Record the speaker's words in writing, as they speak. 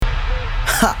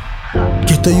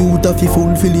Get a youth if you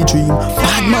fulfill the dream.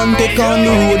 Bad man take on the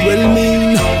road, well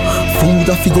mean. Food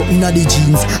if you go in the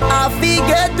jeans. I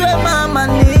forget where mama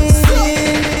needs.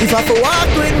 If I for walk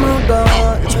with my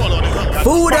God,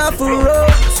 food off the road.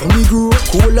 So we grew up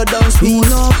cooler down. We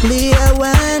no play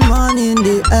when man in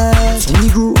the air. So we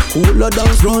grew up cooler down.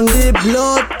 Run the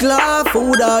blood clot,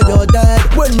 food out your dead.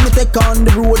 When me take on the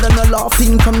road and a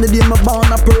laughing. From the day my born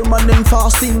a permanent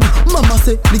fasting. Mama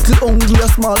say little hungry a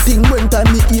small thing. When time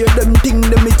me hear them thing,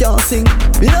 them me can't sing.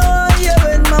 You know hear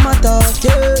when mama talk,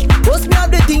 yeah. What's me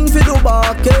have the thing for do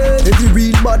back, yeah. Every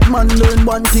real bad man learn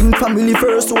one thing. Family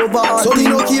first over. So me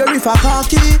no care if a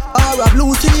khaki or a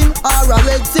blue team or a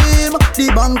red team. The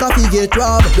bank a fi get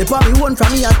robbed. They probably won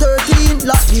from me at 13.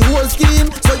 Lost the whole scheme.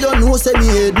 So you know say me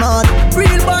head mad.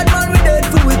 Real bad man we dead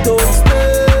for we toast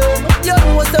them. You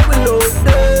know say we love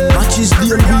them. Matches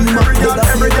the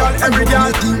every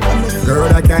girl. Girl,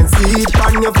 I can see it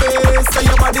on your face. So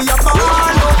your body a fall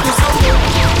out this summer.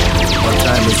 What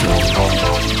time is it?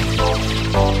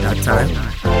 That time?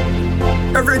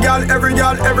 Every girl.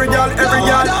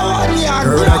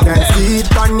 Girl, I can see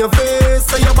it on your face.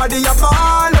 So your body a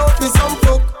fall out this summer.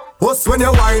 Us when you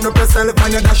wind up yourself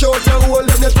and you dash out your hole and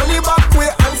you turn it back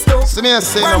way and stuff. So me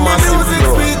say when the music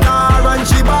sweet and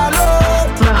she ball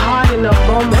out. My heart in a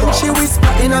bumble. Then she whisper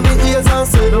in my ears and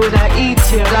say, Lord, I eat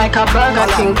you like a Burger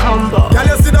King combo. Girl,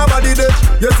 you see that body there,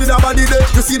 you see that body there.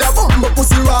 You see that bumbo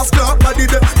pussy rascal body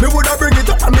there. Me woulda bring it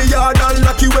up on me yard and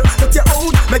lock you up. Take you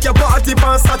out, make your party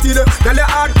on Saturday. Girl, you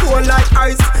hard cold like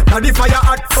ice. Body fire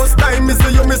hot first time. Me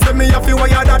say you, me say me have to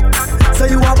wire that.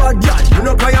 Say you a bad girl, you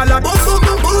no cry a lot.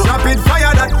 Rapid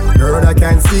fire that. Girl, I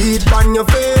can see it on your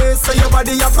face. So your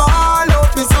body a fall out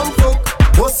with some fuck.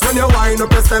 Just when you wind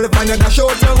up yourself and you dash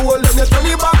out your hole and you turn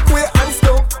it back way and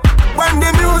stuff. When the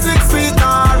music sweet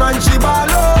and she ball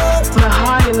out. My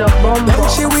heart in a bumble. Then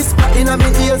she whisper in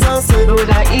my ears and say, Lord,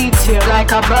 I eat you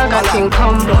like a Burger King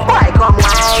combo. Boy, come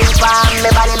wine from me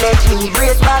body, make me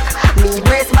brace back.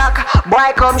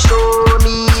 Boy, come show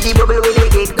me the bubble with the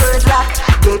get girls lock.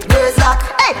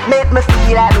 Hey, make me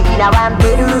feel like me in a one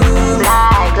bedroom.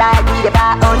 Like we the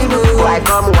bar on the move. Boy,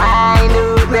 come wine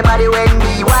up me body when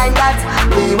me wind that.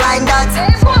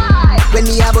 When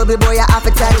me a bubble boy, I have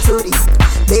a time to this.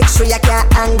 Make sure you can't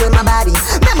angle my body.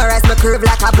 Memorize my curve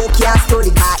like a book you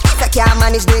study. If I can't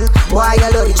manage then, boy you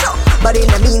love it. But in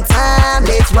the meantime,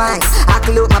 let's wine. I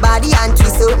close my body and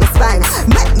twist out my spine.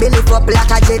 Make me lift up like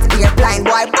a jet airplane.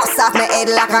 Boy, bust off my head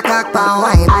like a cock pan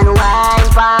wine. And wine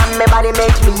from my body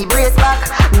make me brace back.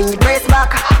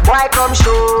 Boy, come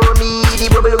show me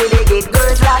the bubble with the get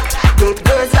girls lock.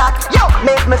 Yo,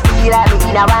 make me feel like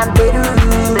me in a one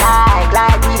bedroom.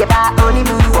 Like we the bar on the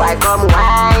move. Boy, come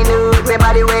wine up my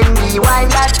body when me wine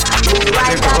that.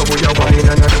 Boy, you wine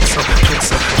and a jukes up.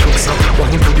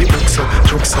 Wine to the hooks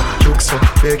up.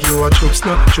 Beg you a jukes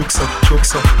up.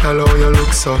 Tell how you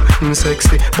look so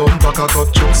sexy. Bumper cock up,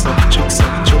 jukes up.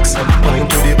 Wine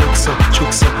to the hooks up.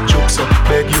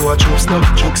 Beg you a jukes up.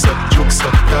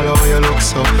 Tell how you look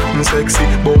so sexy.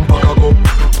 Bumper cock up.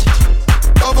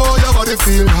 Love how your body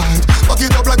feel right. Back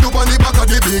it up like you on the back of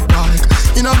the big bike.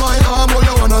 In my arm, all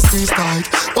you wanna squeeze tight.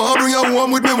 I'll bring you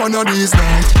home with me one of these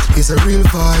nights. It's a real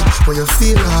vibe, what you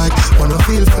feel like. Wanna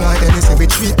feel fly, anything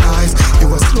with treat eyes. You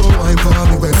a slow wine for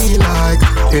me when me like.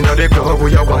 In the club,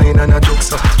 we a wine and a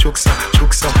jukes up.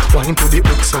 Wine to the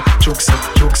hooks up, jukes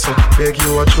up. Beg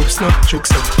you a jukes up.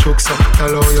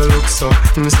 Tell how you look so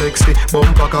sexy.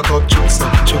 Bumper cock up, jukes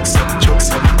up.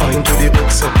 Wine to the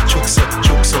hooks up, jukes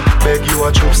up. Beg you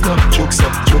a jukes up.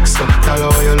 Tell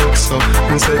how you look so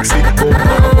sexy. Bumper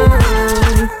cock up.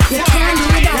 You can't do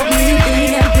without me,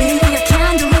 baby. You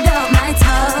can't do without my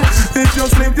touch. If you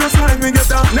sleep, just like me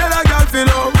get up. Never girl feel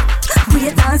up.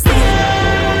 Wait and see.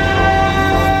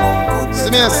 See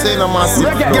me say no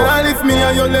massive girl, if me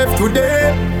and you left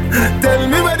today, tell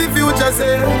me where the future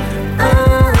say.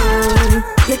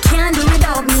 You can't do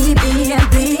without me,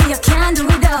 baby. You can't do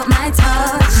without my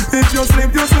touch. If you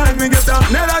sleep, just like me get up.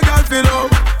 Never girl feel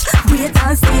up. Wait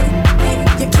and see.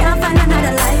 You can't find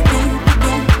another like me.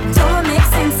 Don't make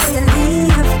sense so you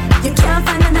leave. You can't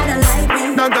find another like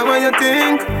me. Not that what you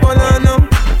think, but I know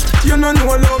you don't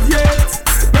know love yet.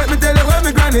 Let me tell you what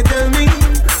my granny tell me.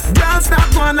 Girl, stop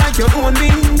going like you own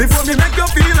me. Before me make you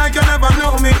feel like you never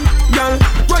know me. Girl,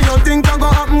 what you think can go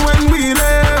happen when we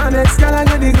live? Next girl I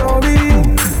get the glory.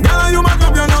 Girl, you make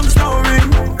up your love story.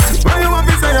 What you want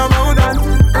to say about that?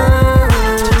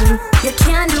 You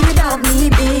can't do without me,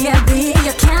 baby.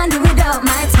 You can't do without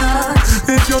my touch.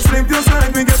 If you sleep, just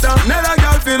like me get up. Never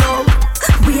girl feel up.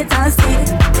 Wait and see.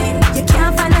 You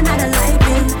can't find another like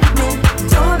me.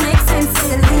 Don't make sense to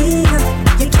you leave.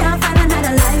 You can't find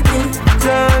another like me.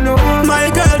 My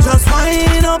girl.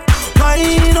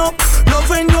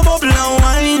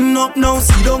 up now,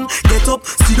 sit down, get up,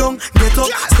 sit down, get up.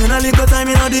 Spend a little time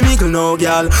in the middle now,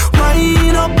 girl.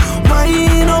 Wind up,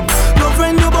 no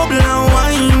friend you bubble and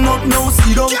wind up now,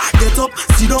 sit down, get up,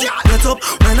 sit down, get up.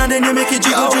 When and then you make it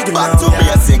jiggle, jiggle now. Back to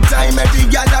basic time, every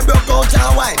girl a broke out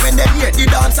and wine. When they hear the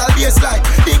dance, I'll be a slide.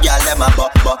 The girl them a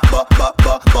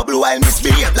bubble while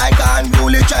misbehave like an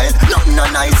unruly child. Nothing no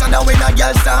nice and when a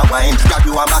girl start wine, grab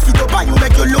you and back it up and you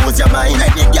make you lose your mind.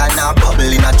 Any girl now bubble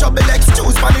in a trouble,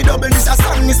 excuse for the double. This a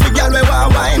song, this the girl we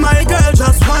want wine. My girl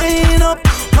just wind up,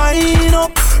 wind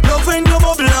up. Love when you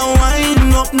bubble and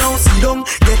wind up now. Sit down,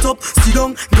 get up, sit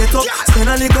down, get up. Spend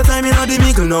a little time in the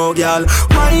middle now, girl.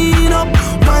 Wind up,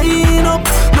 wind up.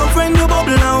 Love when you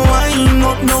bubble and wind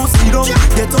up now. Sit down,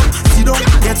 get up, sit down,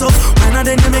 get up. When and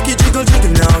then you make it jiggle,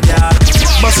 jiggle now, girl.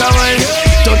 Bossa wine,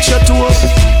 touch your toe.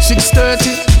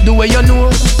 6:30, the way you know.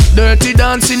 Dirty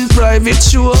dancing, private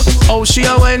show. How she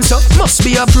a wine so must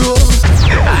be a pro.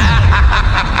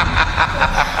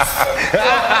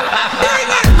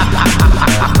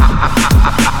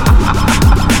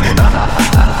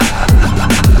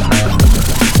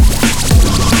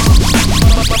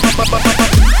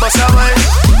 Bossa wine,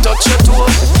 touch your toe.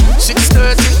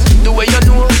 6:30, the way you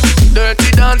know.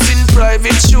 Dirty dancing,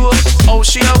 private show. How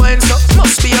she a wine so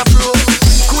must be a pro.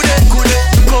 Kude,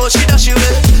 go she dash you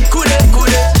it. Kude,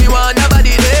 me want a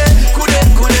body there. Kude,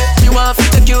 me want to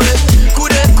take you it.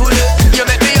 Kude, you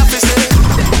make me happy say.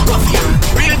 Coffee,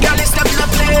 real girl is stepping up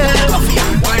there. Coffee,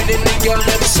 winding the girl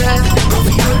them say.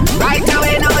 Right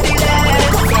away now the day.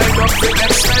 Wind up the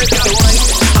next girl wine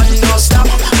and no stop.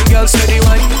 Girl steady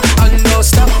wine and no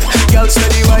stop. Girl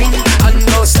steady wine and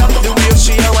no stop. The way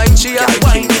she a wine, she a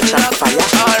wine.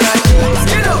 Alright.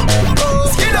 Skiddo,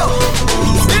 skiddo,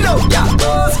 skiddo, yeah.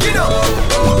 Skiddo,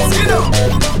 skiddo,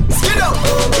 skiddo,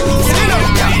 skiddo,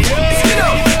 yeah. Skiddo.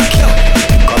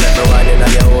 Come let me wine inna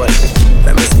your hole.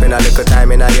 Let me spend a little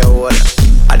time inna your hole.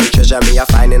 All the treasure me a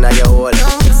find inna your hole.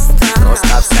 Don't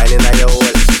stop signing inna your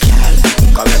hole.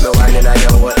 Come let me wine inna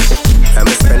your hole. Let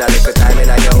me spend a little time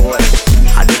inna your hole.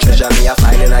 All the treasure me a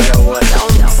find inna your hole.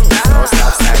 Don't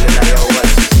stop signing inna your hole.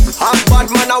 Half bad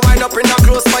man a wind up in a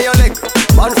close by your leg.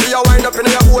 Man for you wind up in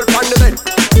your hole pan the bed.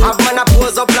 Half man a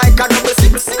pose up like a double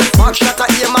six. Back shot a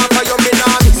aim off for your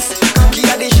minamis. Cocky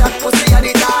a the shot, pussy a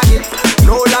the target.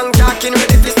 No long talking,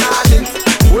 ready to start it.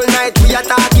 Whole night we a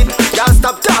talk it. Can't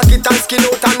stop talk it and skin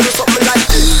out and do something like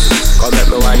this. Come let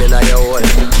me wine inna your hole.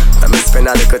 Let me spend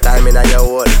a little time inna your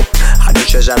hole. All the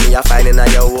treasure me a find inna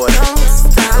your hole.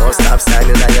 Don't stop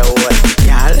signing inna your hole.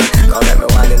 Girl, come let me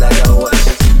wine inna your hole.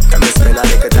 Let me spend a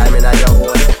little time inna your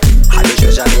hole. All the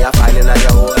treasure me a find inna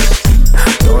your hole.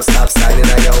 Don't stop signing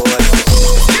inna your hole.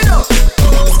 Skiddo,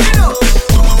 skiddo,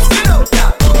 skiddo,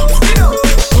 yeah. Skiddo,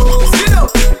 skiddo,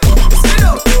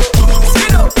 skiddo,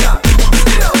 skiddo, yeah.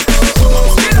 Skiddo,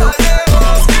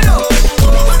 skiddo,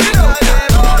 skiddo, skiddo,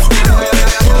 yeah.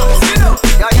 Skiddo,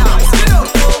 yeah, yeah. Skiddo,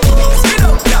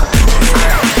 skiddo, yeah.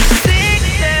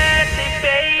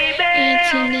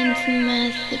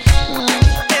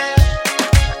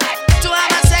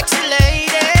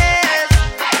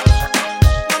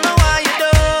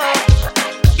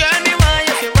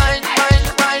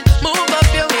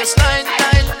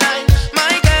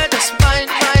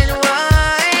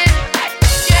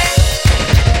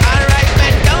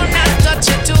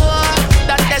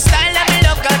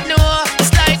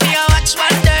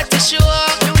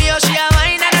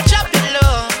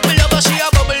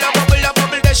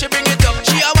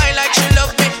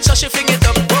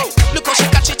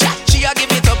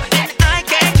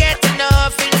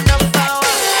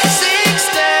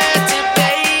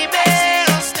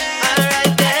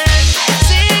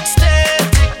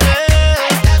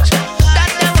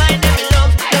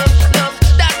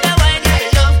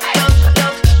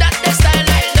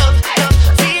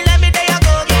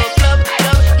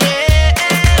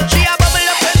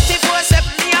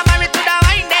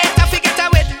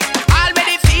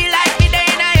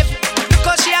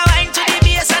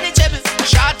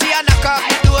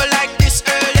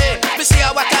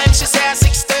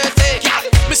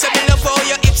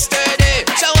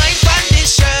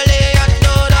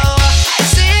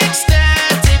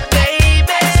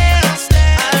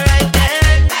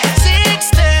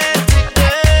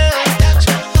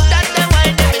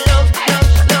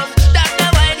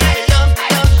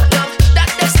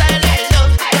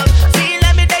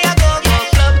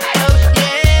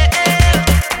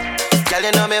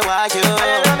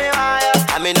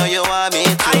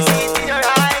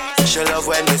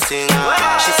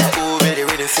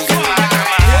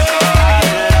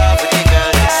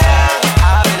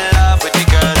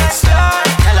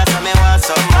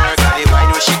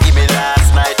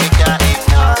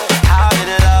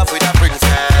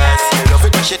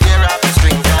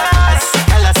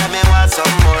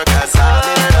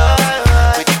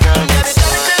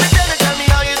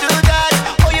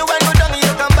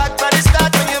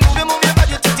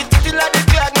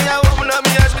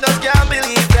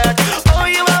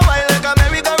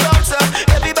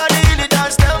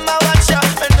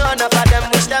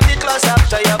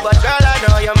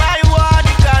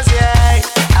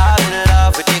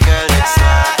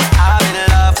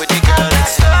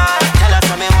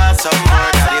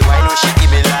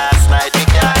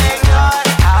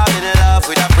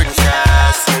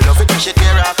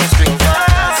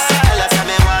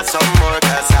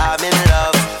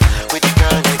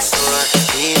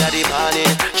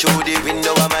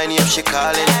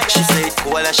 calling. She say it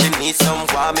cold and she need some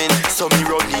warming. So me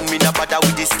rubbing, me not bother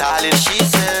with the styling. She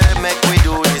say make we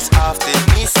do this often.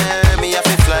 Me say me have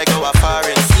to fly go a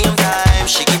foreign. Same time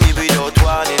she give me without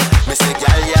warning. Me say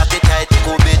girl you have to tight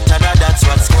go better, that's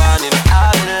what's going on.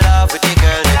 I'm in love with the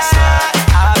girl next door.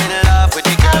 I'm in love with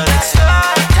the girl next door.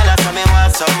 Tell her some me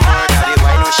want some more. Daddy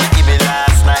why no she give me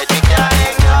last night we can't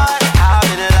ignore. I'm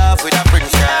in love with a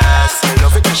princess. I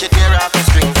love it when she tear off the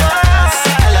string dress.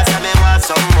 Tell her some me want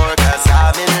some more. Cause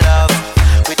I'm in love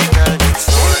with the girl next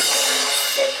door.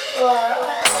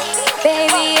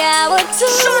 Baby, I would do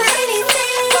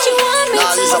anything that you want me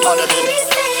to.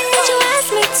 That you ask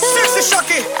me to. Sexy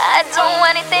Shocky. I do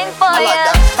anything for you.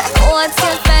 What's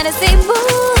your fantasy, boo?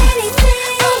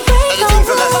 I'll break all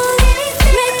rules.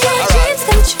 Make your dreams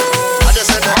come true.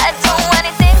 I do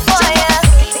anything for you.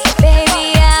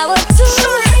 Baby, I would do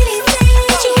anything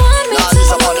that you want me to.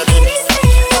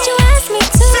 That you ask me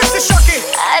to. Sexy Shocky.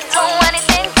 I do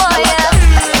anything for you.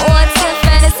 What's your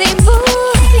fantasy, boo?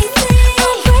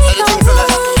 I'll break all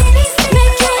rules.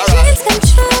 Make your dreams come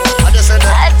true.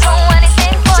 I do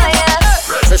anything for you.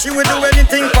 So she would do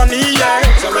anything for me, yeah.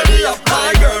 So ready up,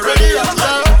 my girl, ready up,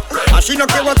 yeah. And she don't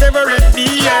care whatever it be,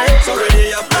 yeah. So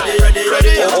ready up, ready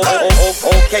up.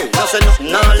 Okay,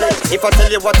 nothing, knowledge. If I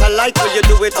tell you what I like, will you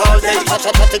do it all day? Touch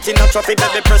it in a trophy,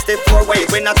 baby, press it 4 ways.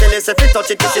 When I tell you, if you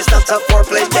touch it, this is not a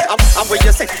foreplay. Yeah, I'm where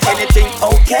you say anything,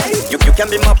 okay. You can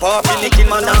be my puppy, Nicky,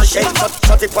 man, and shake.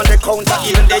 Shut it on the counter,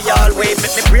 even the hallway.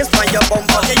 Make me brace by your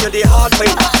bumper, give you the hard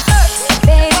way.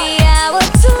 Baby, I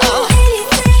would do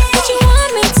anything that you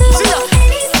want me to.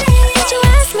 That you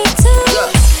ask me to.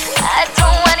 I do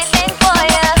anything for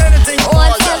you.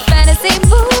 What's your fantasy,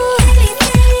 boo?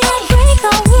 I'll break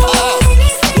all rules.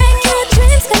 Make your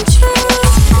dreams come true.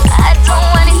 I do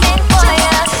anything for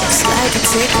you. It's like you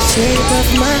take the shape of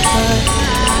my heart,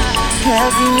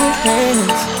 have in your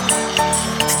hands,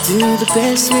 to do the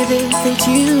best with it that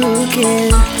you can.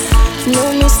 No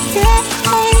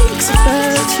mistakes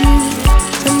about you.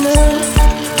 I know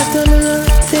I've done the wrong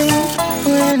thing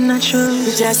when I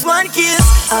chose. Just one kiss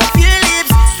of your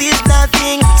lips, there's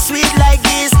nothing sweet like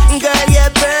this. Girl,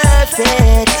 you're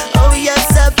perfect. Oh, you're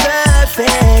so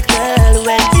perfect, girl.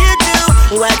 When you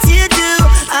do what you do,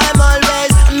 I'm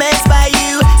always amazed by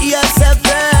you. You're so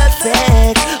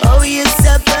perfect. Oh, you're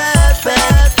so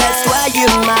perfect. That's why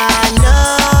you're my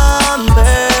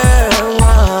number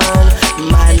one.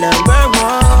 My number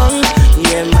one.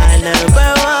 You're my number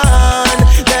one.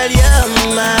 Girl, you're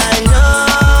my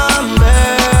number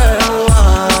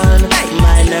one.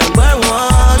 My number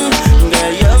one.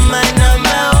 Girl, you're my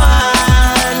number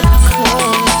one.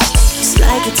 'Cause it's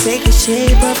like you take the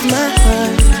shape of my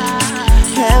heart,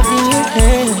 have in your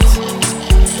hands,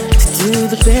 to do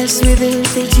the best with it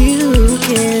that you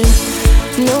can.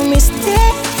 No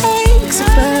mistakes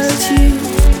about you.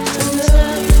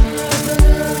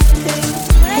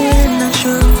 When I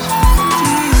chose.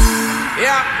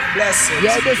 Yeah, bless it.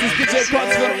 Yo, this is DJ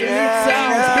Constant, Elite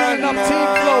Sounds, bringing up Team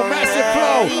Flow, Massive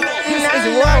Flow. This is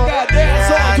Ragga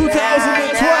Dancehall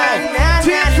 2012.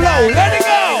 Team Flow, let it go!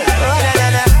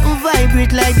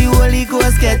 Vibrate like the Holy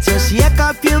Ghost, get you shake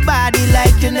up your body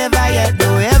like you never yet do.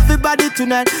 Everybody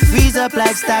tonight, freeze up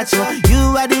like statue.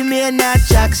 You are the main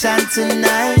attraction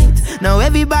tonight. Now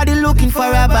everybody looking for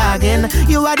a bargain.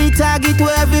 You are the target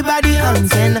where everybody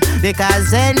hunting.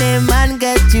 Because any man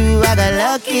get you, I got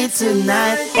lucky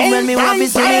tonight. When me want to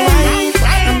see me wine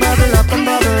and bubble up and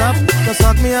bubble up. Just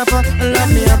fuck me up and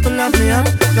love me up and love me up.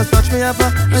 Just touch me up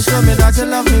and show me that you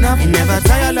love me now. Never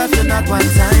tired of you not one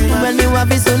time. When me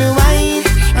want to see me wine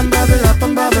and bubble up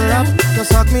and bubble up.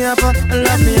 Just fuck me up and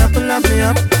love me up and love me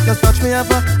up. Just touch me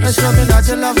up and show me that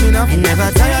you love me now.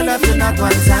 Never tired of you not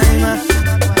one time.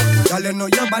 Girl, you know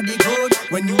your body good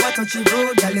when you want to touch the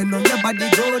road. Girl, you know your body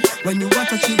good when you want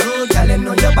to touch the road. Girl, you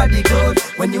know your body good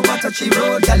when you want to touch the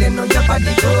road. Girl, you know your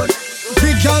body good.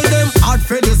 Big girl them hot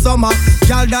for the summer.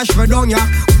 Girl dash for down ya.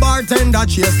 Bartender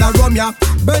chase the rum ya.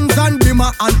 Benz and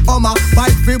Beamer and Hummer.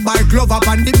 Bike free bike glove up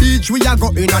on the beach. We a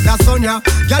go in at the sun ya.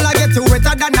 Girl I get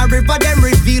wetter than a river. Them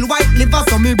reveal white liver.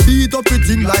 So me beat up it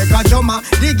in like a drummer.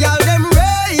 The girl them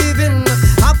raving.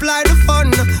 Apply the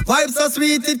fun. Vibes so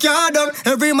sweet it can't done.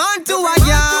 Every man to a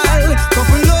girl.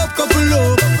 Couple up, couple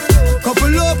up.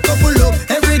 Couple up, couple up.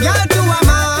 Every girl to a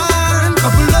man.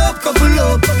 Couple up, couple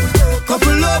up.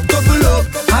 Couple up, couple up.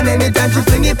 And anytime she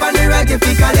fling it on the right, if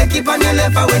you call it, keep on your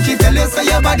left. And when she tell you say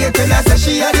your body, tell her say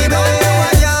she a the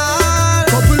best.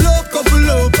 Couple up, couple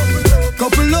up.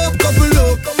 Couple up, couple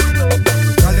up.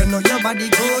 Girl, you know your body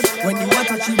good when you want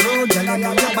to touch the road. Girl, you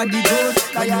know your body good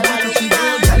when you want to touch the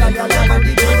road. Girl, you know your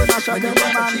body good when you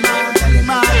want to touch the road. Girl, you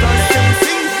know your body good.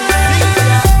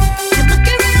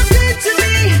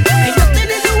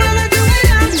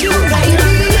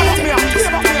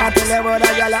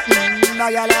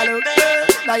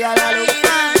 Diala look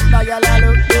fine, Diala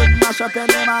look good. Mash up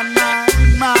any man mind.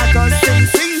 Marcus sing,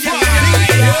 sing, sing,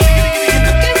 sing. You're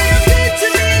looking real good to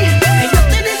me. Ain't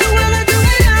nothing in the world I do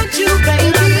without you,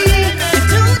 baby. You're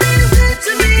too damn good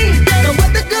to me. No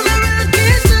other girl around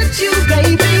can touch you,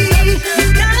 baby.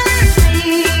 You got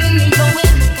me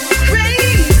going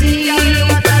crazy.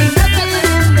 Ain't nothing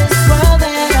in this world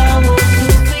that I won't do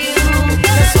for you.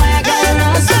 That's why I gotta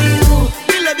ask you.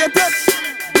 Me love your touch,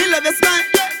 me love your smile,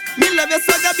 me love your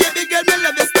swagger, baby girl, me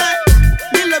love your style.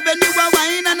 Me love when you are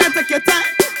wine and I take your time.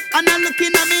 And I'm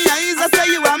looking at me eyes, I say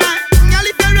you are mine. Girl,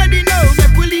 if you're ready now,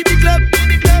 make we leave the club.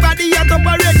 Body hot up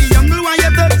already, young girl want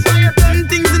your touch.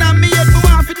 Things in my head, but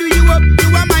want to do you up.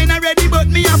 You are mine already, but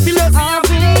me I feel us. Oh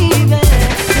baby,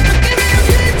 you're looking real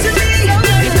good to me.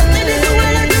 Ain't nothing in the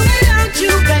world I do without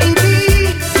you,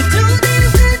 baby. You're too damn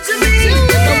good to me.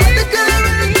 No other girl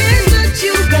around can touch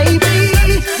you, baby.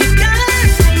 You got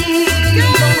me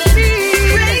going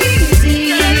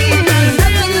crazy. Ain't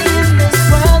nothing in this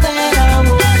world that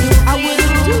I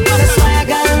wouldn't do. That's why I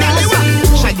gotta ask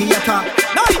you. Shaggy your talk.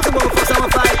 No need to go for some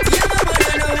fight.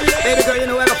 Baby girl, you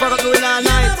know where the fuck I'm doing all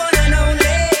night.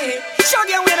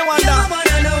 Shaggy, we the one down.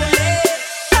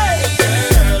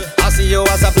 I see you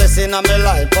as a blessing in my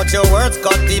life, but your words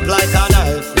cut deep like a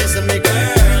knife. Listen me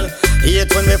girl,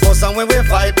 hate when we fuss and when we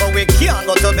fight, but we can't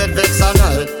go to bed vex and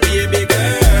hurt. Baby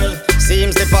girl,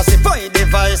 seems the pacify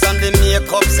device and the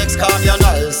makeup sex calm your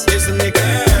nice. Listen me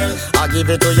girl, I give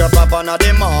it to your papa in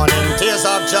the morning. Tears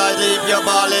of joy leave you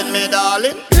balling, me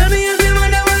darling. Tell me if you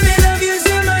wonder why me love you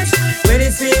so much. When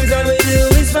it seems all we do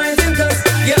is fight and cuss.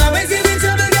 You always give me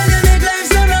trouble, girl, you make life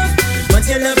so rough. But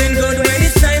you're loving good when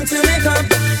it's time to make up.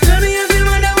 Tell me if you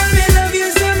wonder why me love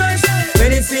you so much.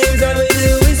 When it seems all we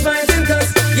do is fight and cuss.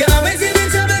 You always give me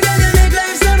trouble, girl, you make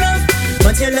life so rough.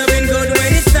 But you're loving good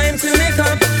when it's time to make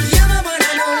up. You're my one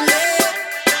and only.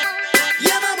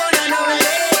 You're my one and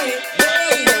only.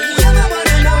 You're my one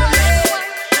and only.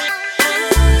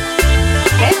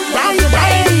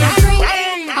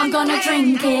 I'm gonna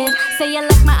drink it. Say you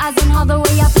like my eyes and how the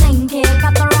way I blink it.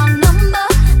 Got the wrong number,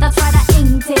 that's right, I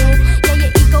inked it. Yeah,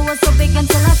 your ego was so big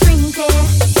until I shrink it.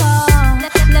 So,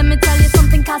 let me tell you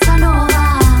something,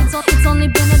 Casanova. It's only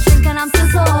been a drink and I'm still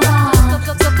sober.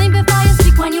 So think before you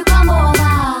speak when you come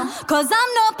over. Cause I'm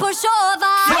no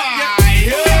pushover.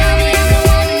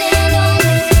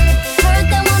 Heard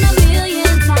that one a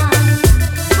million times.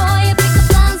 Boy, you pick up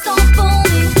lines, don't fool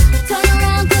me. Turn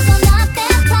around cause I'm not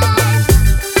that type.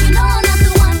 You know I'm not the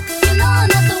one, you know I'm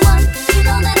not the one. You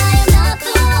know that I am not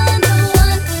the one, the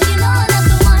one. You know I'm not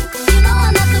the one, you know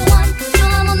I'm not the one. No,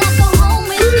 I will not go home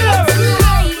with you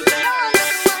tonight.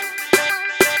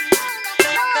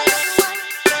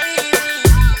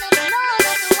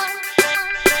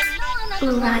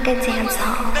 Blue Raga Dance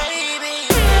Hall.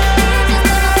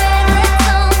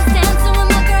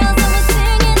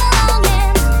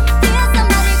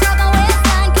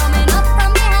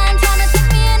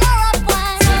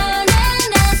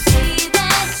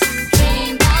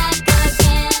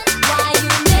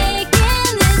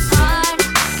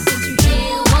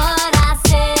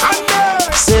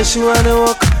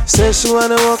 Say she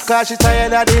wanna walk, cause she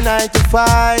tired of the 9 to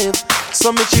 5.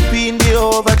 So me chip in the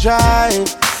overdrive,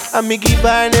 and me give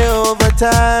her the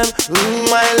overtime.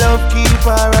 My love keep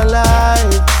her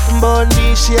alive, but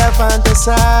me she a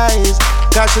fantasize.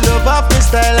 Cause she love off me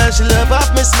style and she love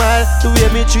off me smile. The way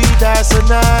me treat her so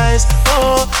nice.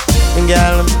 Oh,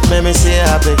 girl, make me see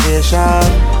application,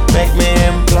 make me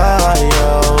employ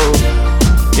you.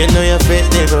 You know you fit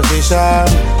the position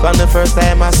from the first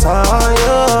time I saw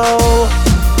you.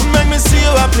 Make me see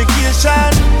your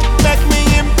application, make me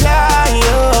imply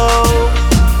you.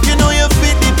 You know you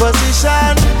fit the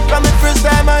position from the first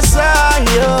time I saw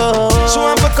you. She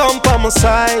want to come on my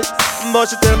side,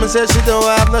 but she tell me say she don't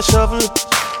have no shovel.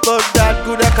 But that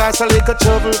could have cost a little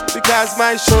trouble, because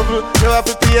my shovel, you have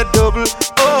to pay a double.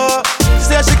 Oh,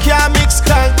 she say she can't mix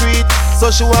concrete,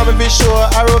 so she want me be sure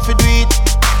I rough it do it.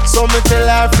 So me tell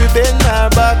her to bend her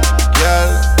back, girl,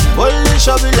 hold the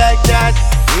shovel like that,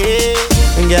 yeah.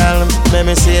 Girl, make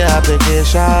me see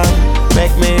application,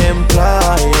 make me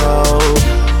employ you.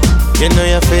 You know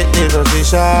you fit the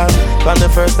position from the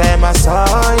first time I saw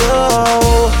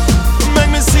you.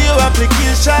 Make me see your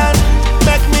application,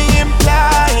 make me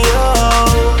employ you.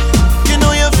 You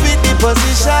know you fit the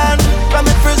position from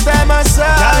the first time I saw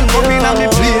you. Come in at me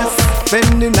place,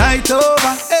 spend the night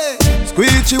over. Hey.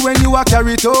 Squeegee when you a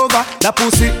carry it over. That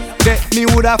pussy that me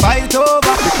woulda fight over.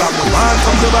 Because me want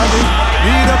from your body,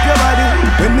 read up your body.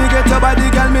 When me get your body,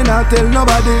 girl, me not tell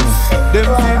nobody. Them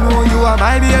feel know you are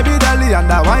my baby dolly, and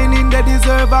that whining they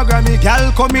deserve a Grammy.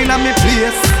 Girl, come in at me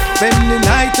place, spend the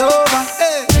night over.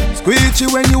 Hey.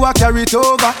 Squeechy when you a carry it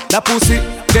over. That pussy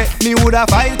that me woulda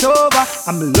fight over.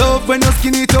 I'm love when you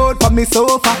skin it out for me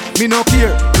sofa. Me no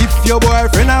care if your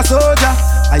boyfriend a soldier.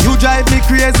 And you drive me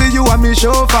crazy, you and me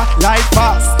chauffeur. Like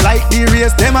fast, like the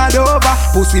race, them a Dover.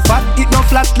 Pussy fat, it no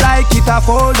flat like it a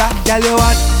folder. Girl, you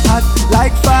hot, hot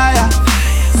like fire.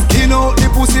 Skin out the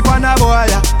pussy pan a boy.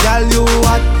 Girl, you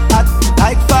hot, hot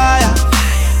like fire.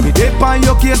 Me dip on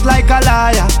your case like a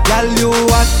liar. Girl, you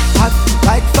hot, hot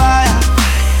like fire.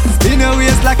 Spin your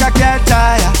waist like a cat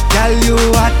tire. Girl, you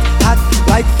hot, hot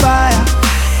like fire.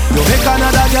 You make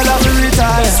another girl have to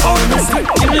retire.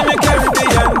 Give me the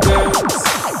Caribbean girls.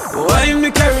 Why me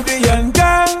Caribbean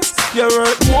girls? You're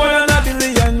worth more than a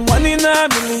billion. One in a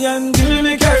million. Give me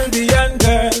the Caribbean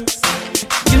girls.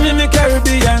 Give me the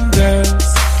Caribbean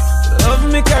girls. Love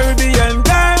me Caribbean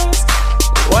girls.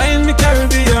 Wine me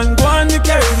Caribbean. Go on me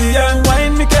Caribbean.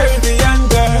 Wine me Caribbean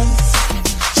girls.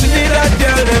 She need a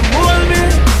girl them hold me.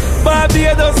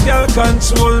 Barbados girl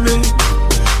control me.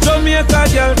 Jamaica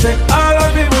girl take all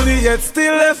of me money yet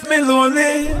still left me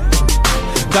lonely.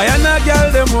 Guyana girl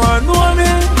them want know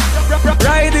me.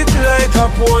 Ride it like a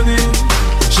pony.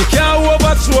 She can't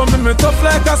overthrow me tough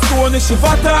like a stone. She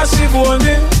fat or she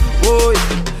bony. Oh,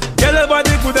 girl your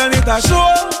body good and it a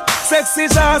show. Sexy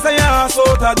chance and your ass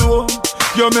out a door.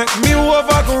 You make me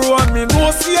overgrow and me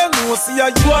no see ya.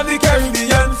 You are the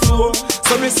Caribbean flow.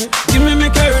 So me say, give me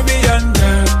Caribbean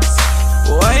girls.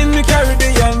 Wine me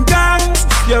Caribbean girls.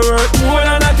 You're worth more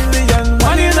than a billion.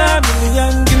 One in a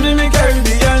million. Give me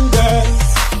Caribbean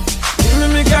girls.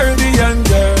 Give me Caribbean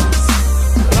girls.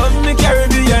 Love me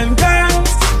Caribbean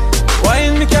girls.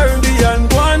 Wine me Caribbean.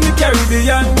 Go on me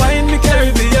Caribbean. Wine me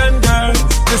Caribbean girls.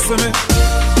 Listen me.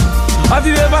 Have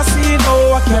you ever seen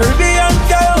how a Caribbean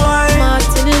girl wine?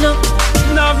 Martin up.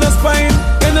 Now have no spine.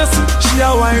 Innocent. She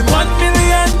a wine 1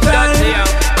 million times.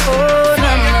 Oh,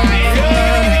 na na na.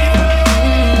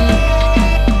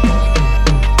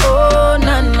 Oh,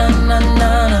 na na na na.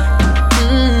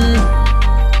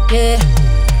 Yeah.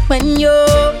 When your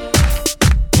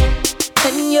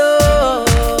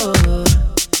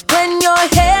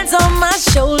head's on my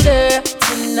shoulder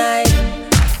tonight,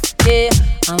 yeah,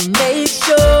 I'll make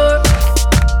sure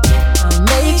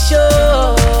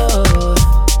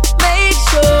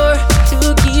to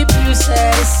keep you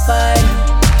satisfied,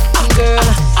 girl.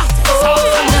 Oh,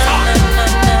 na na na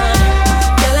na,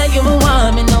 girl, you my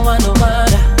one, me no one no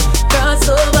other. Cross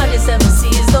over the 7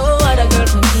 seas, no other girl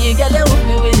from here, girl, you hook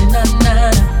me with it, na na.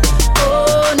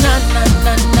 Oh, na na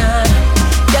na na,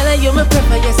 girl, you my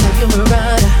prefer, yes, you my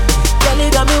rider. Girl,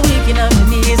 you got me weak on my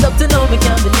knees, up to now me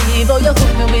can't believe, oh, you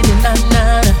hook me with it, na na.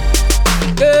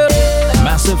 Girl.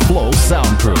 Massive Flow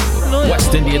Soundproof,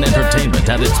 West Indian entertainment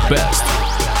at its best.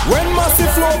 When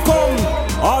Massive Flow come,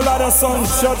 all other songs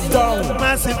shut down.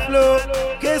 Massive Flow,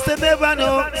 case they never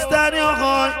know, stand your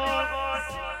horn.